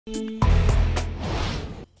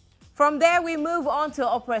From there, we move on to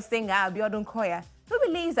opera singer Abiodun Koya, who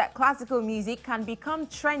believes that classical music can become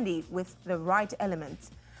trendy with the right elements.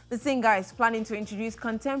 The singer is planning to introduce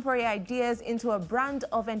contemporary ideas into a brand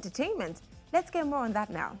of entertainment. Let's get more on that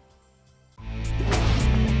now.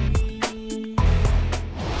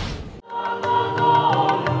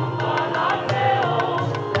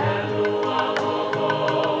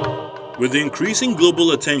 With the increasing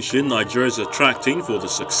global attention Nigeria is attracting for the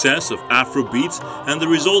success of Afrobeats and the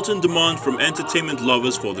resultant demand from entertainment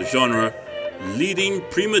lovers for the genre, leading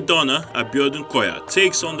Prima Donna Abiodun Koya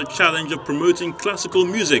takes on the challenge of promoting classical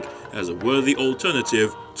music as a worthy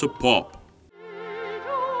alternative to pop.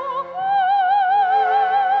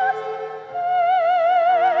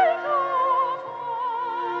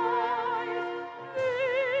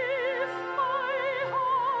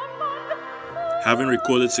 Having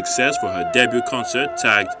recorded success for her debut concert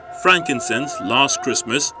tagged Frankincense last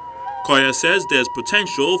Christmas, Koya says there's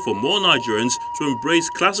potential for more Nigerians to embrace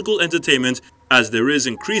classical entertainment as there is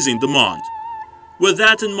increasing demand. With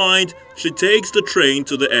that in mind, she takes the train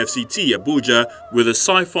to the FCT Abuja with a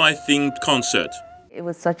sci-fi themed concert. It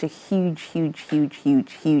was such a huge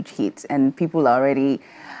hit, and people are already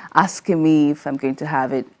asking me if I'm going to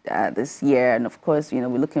have it this year, and of course, we're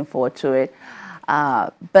looking forward to it.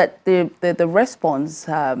 But the response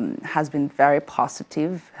has been very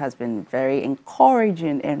positive, has been very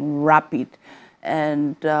encouraging and rapid,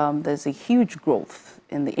 and there's a huge growth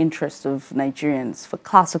in the interest of Nigerians for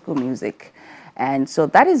classical music, and so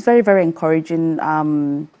that is very encouraging.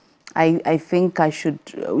 I think I should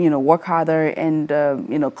work harder and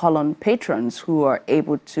call on patrons who are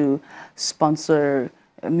able to sponsor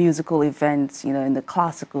musical events in the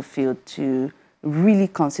classical field to really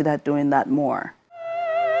consider doing that more.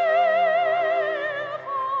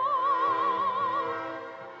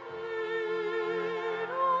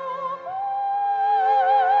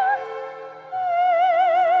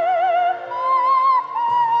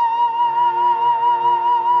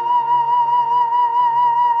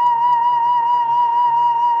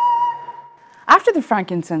 After the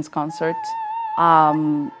Frankincense concert,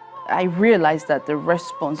 I realized that the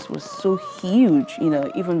response was so huge,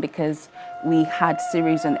 even because we had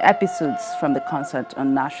series and episodes from the concert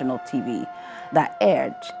on national TV that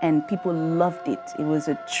aired, and people loved it. It was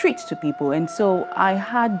a treat to people. And so I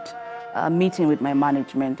had a meeting with my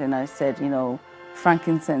management, and I said,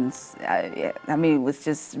 Frankincense, I mean, it was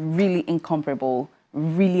just really incomparable,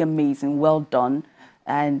 really amazing, well done.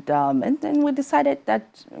 And then we decided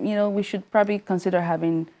that, we should probably consider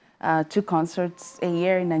having 2 concerts a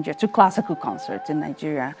year in Nigeria, 2 classical concerts in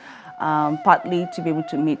Nigeria, partly to be able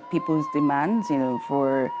to meet people's demands,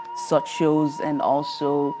 for such shows, and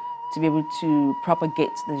also to be able to propagate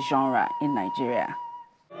the genre in Nigeria.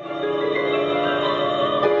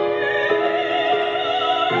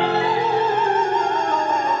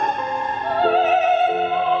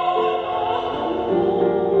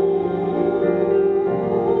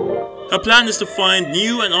 Her plan is to find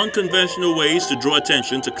new and unconventional ways to draw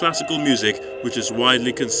attention to classical music, which is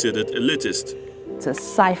widely considered elitist. It's a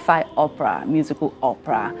sci-fi opera, musical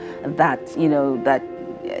opera that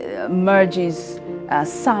merges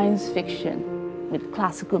science fiction with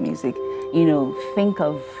classical music. Think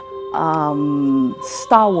of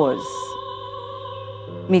Star Wars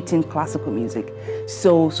meeting classical music.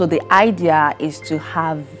 So the idea is to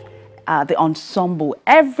have the ensemble,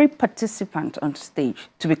 every participant on stage,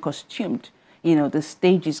 to be costumed. The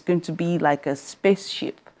stage is going to be like a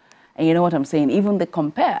spaceship. And you know what I'm saying? Even the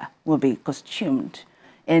compere will be costumed.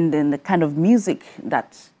 And then the kind of music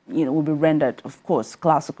that, will be rendered, of course,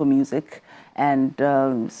 classical music and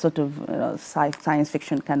sort of science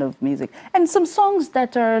fiction kind of music. And some songs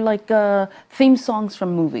that are like theme songs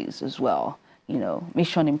from movies as well.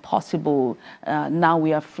 Mission Impossible, Now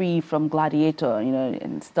We Are Free from Gladiator,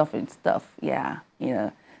 and stuff, yeah,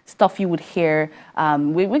 stuff you would hear.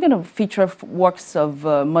 We're going to feature works of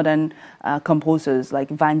modern composers like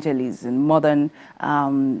Vangelis and modern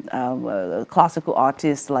classical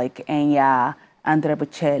artists like Enya, Andrea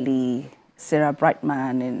Bocelli, Sarah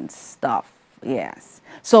Brightman, and stuff, yes.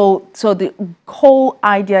 So the whole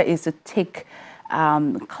idea is to take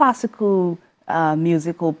classical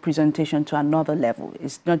musical presentation to another level.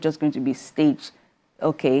 It's not just going to be staged.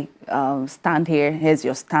 Okay, stand here, here's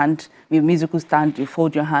your stand, your musical stand, you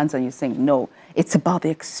fold your hands and you sing. No, it's about the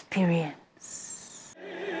experience.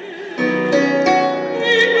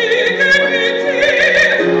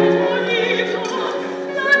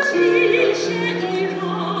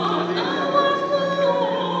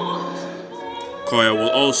 Koya will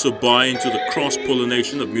also buy into the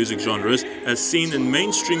cross-pollination of music genres as seen in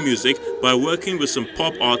mainstream music by working with some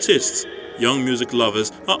pop artists. Young music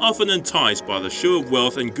lovers are often enticed by the show of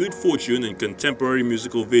wealth and good fortune in contemporary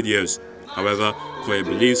musical videos. However, Koya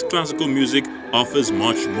believes classical music offers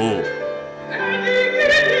much more.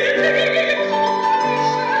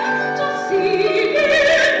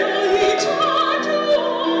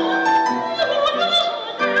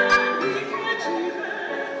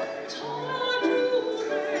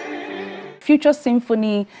 Future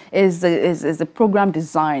Symphony is a program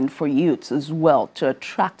designed for youth as well, to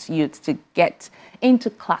attract youth to get into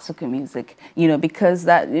classical music, because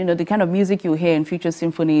that, the kind of music you hear in Future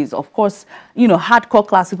Symphony is, of course, hardcore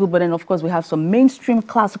classical, but then, of course, we have some mainstream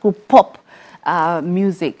classical pop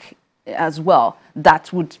music as well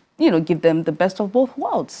that would, give them the best of both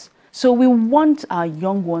worlds. So we want our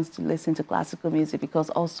young ones to listen to classical music because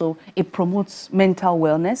also it promotes mental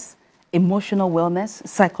wellness, emotional wellness,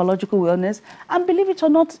 psychological wellness, and believe it or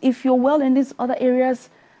not, if you're well in these other areas,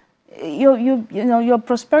 your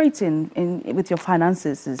prosperity with your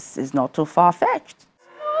finances is not too far-fetched.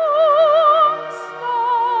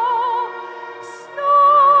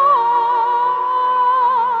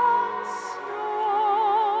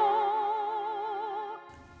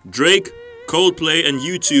 Drake, Coldplay and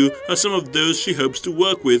U2 are some of those she hopes to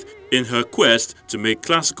work with in her quest to make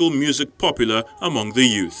classical music popular among the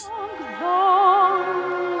youth.